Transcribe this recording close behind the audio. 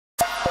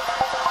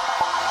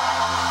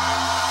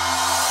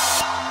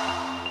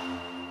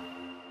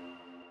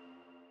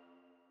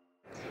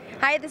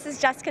Hi, this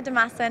is Jessica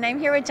DeMassa, and I'm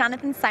here with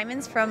Jonathan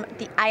Symonds from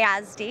the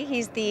Ayasdi.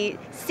 He's the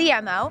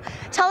CMO.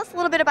 Tell us a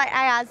little bit about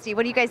Ayasdi.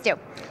 What do you guys do?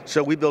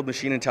 So we build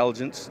machine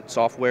intelligence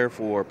software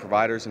for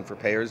providers and for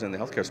payers in the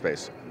healthcare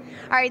space.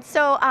 All right,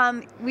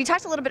 so we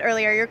talked a little bit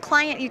earlier. Your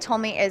client, you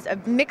told me, is a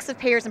mix of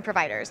payers and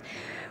providers.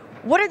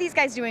 What are these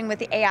guys doing with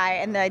the AI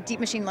and the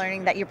deep machine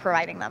learning that you're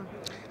providing them?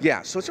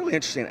 Yeah, so it's really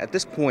interesting. At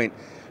this point,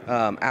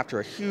 after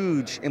a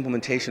huge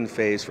implementation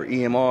phase for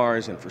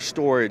EMRs and for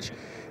storage,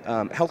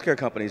 healthcare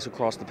companies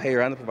across the payer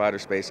and the provider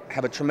space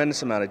have a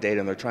tremendous amount of data,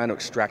 and they're trying to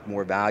extract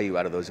more value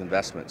out of those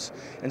investments.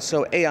 And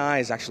so AI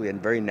is actually a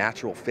very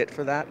natural fit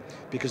for that,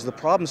 because the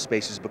problem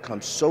space has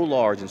become so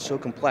large and so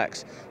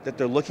complex that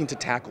they're looking to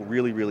tackle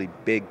really, really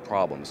big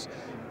problems.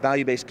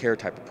 Value-based care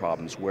type of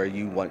problems where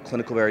you want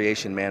clinical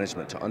variation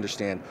management to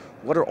understand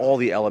what are all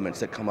the elements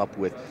that come up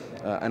with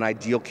an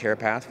ideal care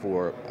path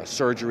for a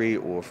surgery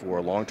or for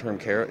a long-term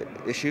care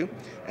issue,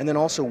 and then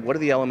also what are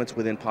the elements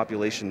within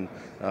population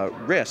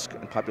risk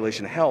and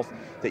population health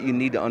that you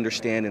need to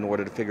understand in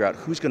order to figure out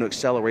who's going to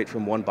accelerate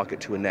from one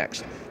bucket to a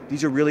next.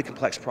 These are really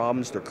complex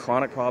problems, they're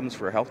chronic problems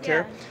for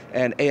healthcare,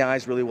 and AI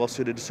is really well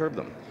suited to serve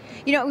them.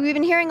 You know, we've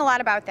been hearing a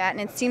lot about that,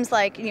 and it seems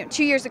like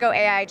 2 years ago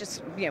AI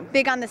just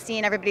big on the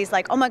scene. Everybody's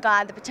like, oh my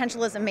God, the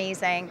potential is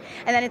amazing.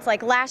 And then it's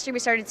like last year we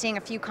started seeing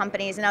a few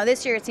companies, and now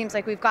this year it seems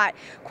like we've got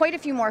quite a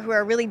few more who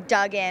are really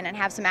dug in and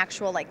have some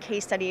actual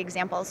case study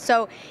examples.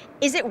 So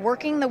is it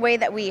working the way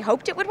that we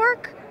hoped it would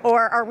work,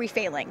 or are we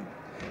failing?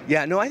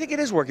 Yeah, no, I think it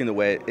is working the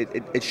way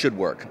it should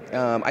work.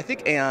 I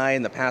think AI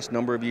in the past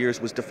number of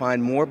years was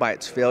defined more by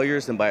its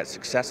failures than by its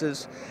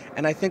successes.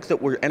 And I think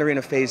that we're entering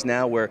a phase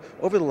now where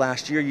over the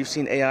last year you've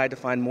seen AI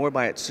defined more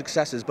by its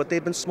successes, but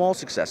they've been small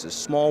successes,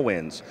 small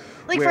wins.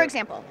 For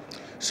example?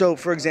 So,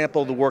 for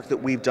example, the work that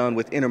we've done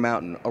with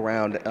Intermountain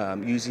around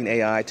using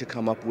AI to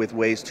come up with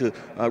ways to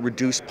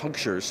reduce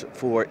punctures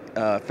for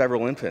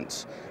febrile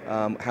infants.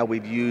 How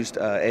we've used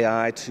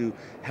AI to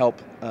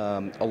help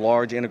a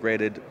large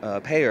integrated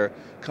payer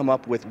come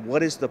up with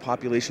what is the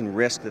population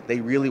risk that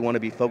they really want to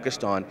be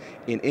focused on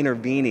in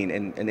intervening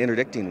and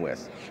interdicting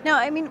with. No,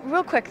 I mean,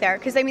 real quick there,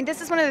 because I mean, this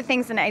is one of the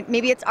things, and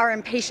maybe it's our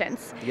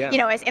impatience,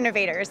 as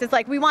innovators. It's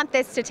like we want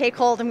this to take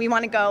hold and we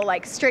want to go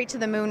straight to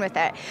the moon with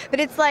it. But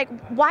it's like,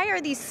 why are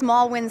these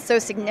small wins so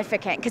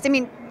significant? Because I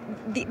mean,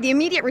 the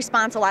immediate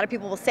response a lot of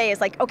people will say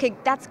is like, okay,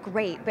 that's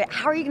great, but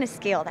how are you going to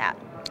scale that?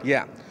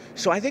 Yeah.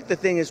 So I think the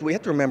thing is we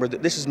have to remember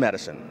that this is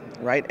medicine,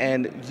 right?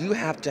 And you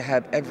have to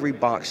have every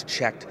box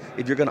checked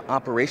if you're going to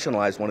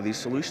operationalize one of these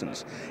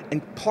solutions.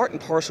 And part and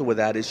parcel with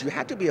that is you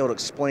have to be able to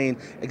explain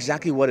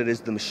exactly what it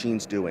is the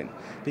machine's doing.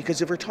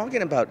 Because if we're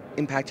talking about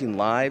impacting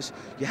lives,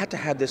 you have to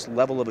have this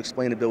level of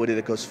explainability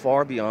that goes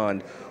far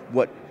beyond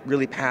what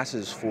really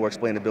passes for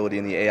explainability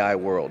in the AI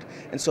world.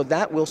 And so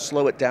that will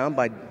slow it down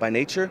by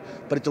nature,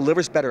 but it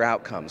delivers better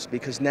outcomes,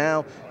 because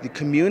now the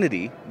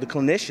community, the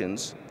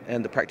clinicians,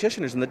 and the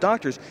practitioners and the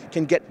doctors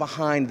can get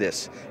behind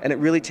this, and it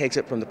really takes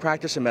it from the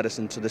practice of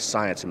medicine to the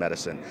science of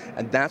medicine.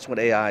 And that's what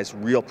AI's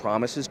real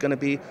promise is going to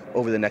be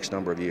over the next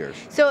number of years.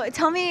 So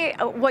tell me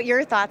what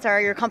your thoughts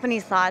are, your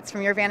company's thoughts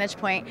from your vantage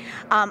point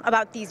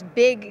about these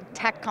big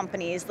tech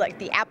companies like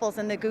the Apples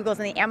and the Googles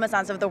and the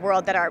Amazons of the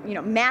world that are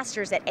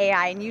masters at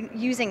AI and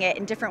using it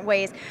in different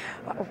ways.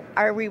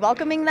 Are we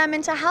welcoming them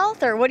into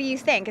health, or what do you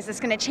think? Is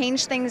this going to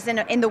change things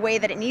in the way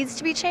that it needs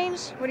to be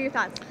changed? What are your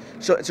thoughts?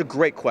 So it's a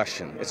great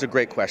question. It's a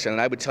great question,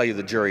 and I would tell you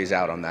the jury's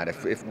out on that.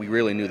 If we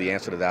really knew the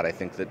answer to that, I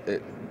think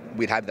that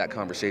we'd have that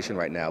conversation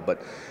right now.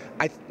 But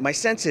my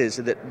sense is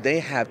that they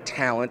have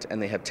talent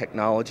and they have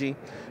technology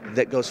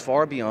that goes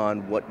far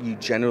beyond what you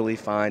generally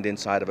find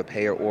inside of a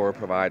payer or a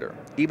provider.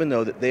 Even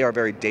though that they are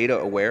very data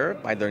aware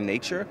by their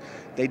nature,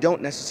 they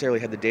don't necessarily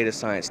have the data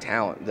science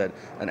talent that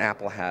an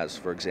Apple has,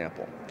 for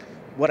example.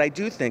 What I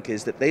do think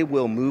is that they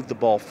will move the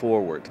ball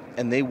forward,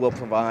 and they will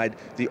provide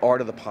the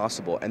art of the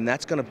possible, and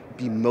that's going to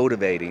be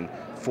motivating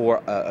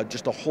for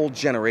just a whole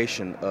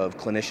generation of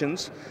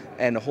clinicians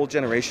and a whole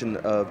generation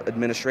of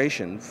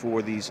administration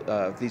for these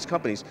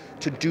companies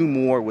to do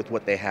more with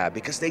what they have,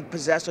 because they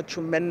possess a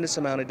tremendous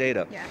amount of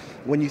data. Yeah.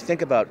 When you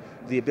think about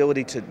the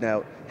ability to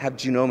now have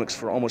genomics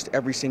for almost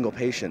every single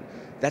patient,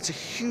 that's a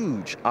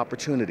huge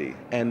opportunity,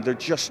 and they're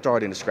just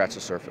starting to scratch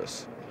the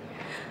surface.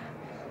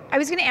 I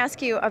was going to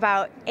ask you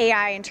about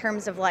AI in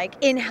terms of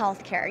in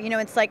healthcare.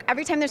 It's like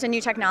every time there's a new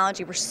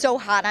technology, we're so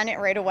hot on it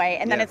right away.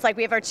 And then it's like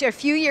we have a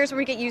few years where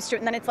we get used to it,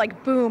 and then it's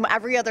like, boom,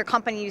 every other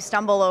company you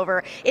stumble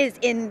over is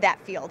in that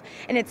field.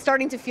 And it's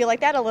starting to feel like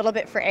that a little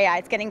bit for AI.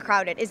 It's getting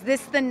crowded. Is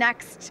this the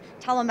next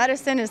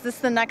telemedicine? Is this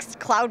the next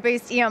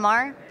cloud-based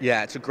EMR?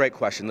 Yeah, it's a great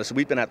question. Listen,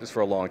 we've been at this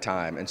for a long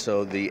time, and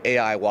so the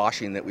AI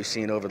washing that we've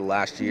seen over the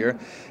last year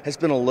has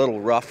been a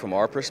little rough from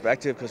our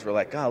perspective, because we're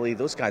like, golly,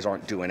 those guys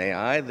aren't doing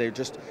AI.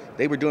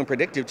 They were doing doing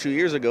predictive 2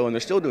 years ago, and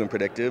they're still doing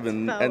predictive.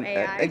 And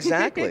AI.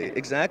 Exactly,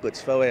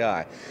 it's faux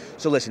AI.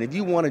 So listen, if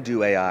you want to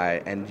do AI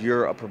and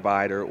you're a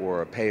provider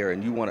or a payer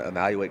and you want to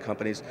evaluate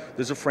companies,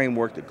 there's a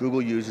framework that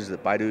Google uses,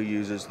 that Baidu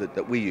uses,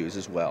 that we use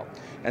as well.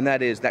 And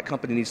that is, that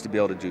company needs to be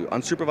able to do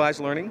unsupervised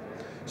learning,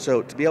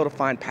 so to be able to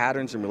find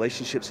patterns and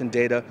relationships in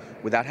data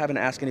without having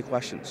to ask any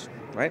questions,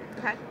 right?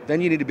 Okay. Then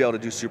you need to be able to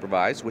do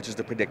supervised, which is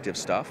the predictive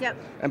stuff. Yep.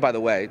 And by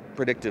the way,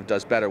 predictive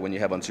does better when you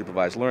have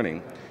unsupervised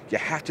learning. You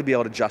have to be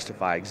able to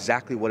justify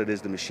exactly what it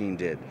is the machine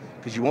did,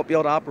 because you won't be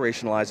able to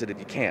operationalize it if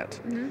you can't.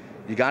 Mm-hmm.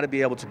 You got to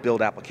be able to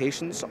build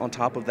applications on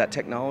top of that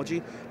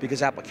technology,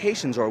 because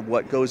applications are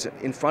what goes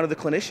in front of the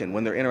clinician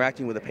when they're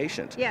interacting with a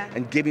patient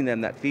and giving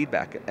them that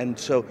feedback. And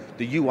so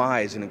the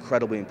UI is an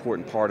incredibly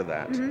important part of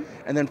that. Mm-hmm.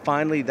 And then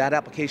finally, that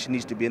application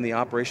needs to be in the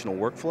operational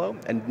workflow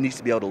and needs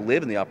to be able to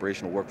live in the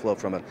operational workflow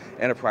from an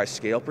enterprise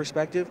scale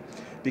perspective,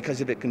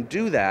 because if it can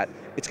do that,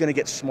 it's going to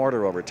get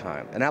smarter over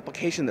time. An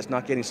application that's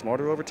not getting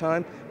smarter over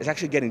time is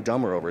actually getting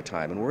dumber over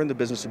time, and we're in the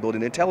business of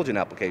building intelligent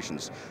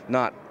applications,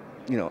 not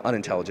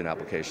unintelligent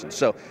applications.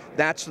 So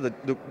that's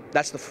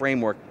the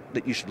framework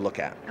that you should look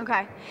at.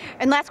 Okay.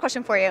 And last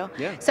question for you.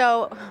 Yeah.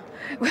 So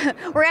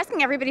we're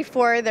asking everybody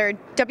for their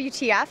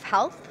WTF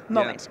health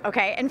moment,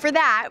 okay? And for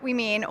that, we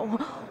mean,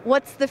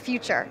 what's the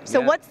future? So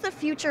what's the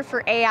future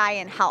for AI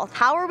in health?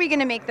 How are we going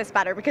to make this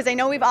better? Because I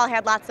know we've all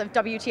had lots of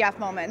WTF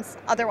moments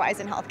otherwise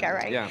in healthcare,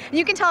 right? Yeah. And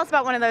you can tell us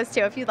about one of those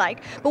too if you'd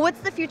like. But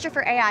what's the future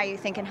for AI, you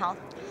think, in health?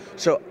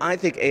 So I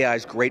think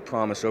AI's great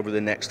promise over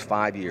the next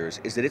 5 years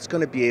is that it's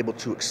going to be able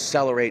to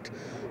accelerate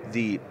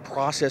the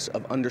process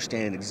of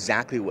understanding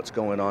exactly what's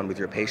going on with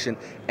your patient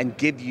and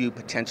give you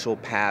potential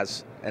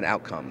paths and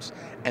outcomes.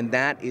 And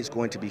that is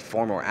going to be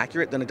far more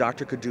accurate than a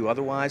doctor could do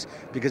otherwise,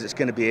 because it's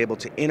going to be able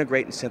to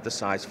integrate and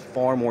synthesize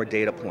far more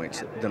data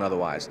points than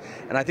otherwise.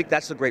 And I think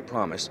that's the great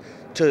promise.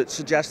 To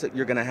suggest that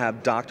you're going to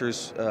have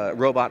doctors,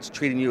 robots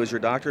treating you as your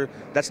doctor,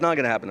 that's not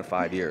going to happen in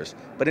 5 years.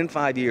 But in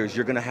 5 years,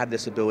 you're going to have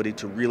this ability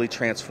to really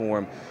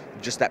transform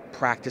just that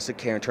practice of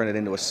care and turn it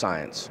into a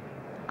science.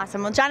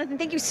 Awesome. Well, Jonathan,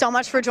 thank you so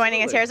much for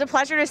joining us here. It's a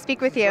pleasure to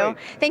speak with you. Great.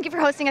 Thank you for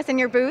hosting us in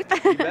your booth.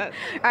 You bet.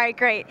 All right,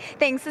 great.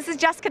 Thanks. This is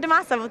Jessica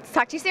DeMassa. We'll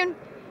talk to you soon.